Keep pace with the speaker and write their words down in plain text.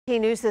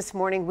News this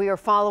morning, we are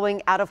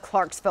following out of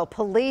Clarksville.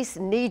 Police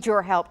need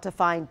your help to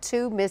find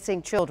two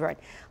missing children.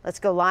 Let's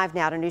go live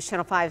now to News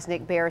Channel 5's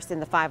Nick Barris in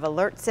the 5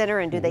 Alert Center.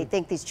 And do they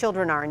think these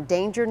children are in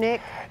danger,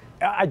 Nick?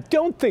 I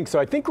don't think so.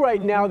 I think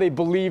right now they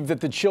believe that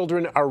the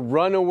children are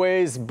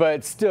runaways,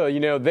 but still,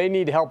 they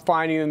need help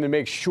finding them to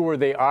make sure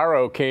they are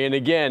okay. And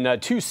again,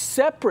 two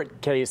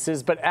separate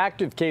cases, but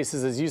active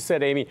cases, as you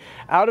said, Amy,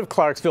 out of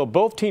Clarksville.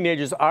 Both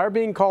teenagers are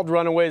being called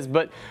runaways,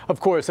 but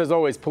of course, as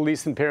always,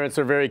 police and parents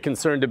are very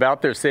concerned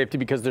about their safety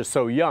because they're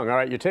so young. All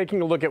right, you're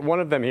taking a look at one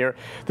of them here.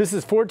 This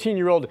is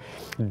 14-year-old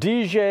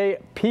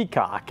DJ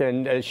Peacock,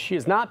 and she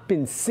has not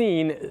been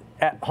seen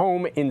at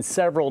home in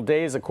several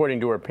days, according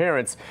to her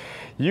parents.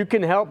 You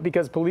can help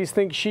because police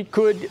think she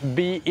could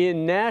be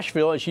in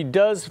Nashville, and she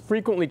does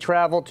frequently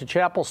travel to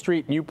Chapel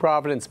Street, New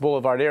Providence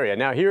Boulevard area.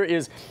 Now, here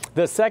is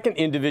the second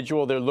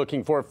individual they're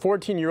looking for,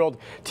 14-year-old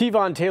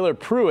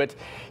Taylor-Pruitt.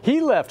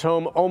 He left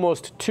home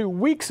almost 2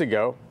 weeks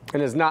ago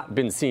and has not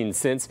been seen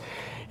since.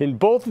 In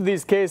both of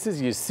these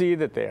cases, you see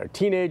that they are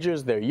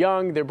teenagers, they're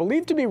young, they're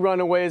believed to be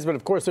runaways, but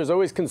of course there's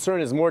always concern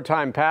as more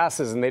time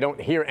passes and they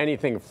don't hear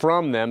anything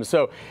from them.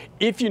 So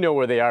if you know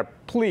where they are,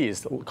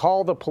 please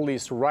call the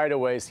police right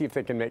away, see if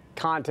they can make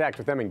contact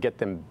with them and get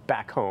them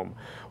back home.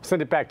 We'll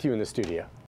send it back to you in the studio.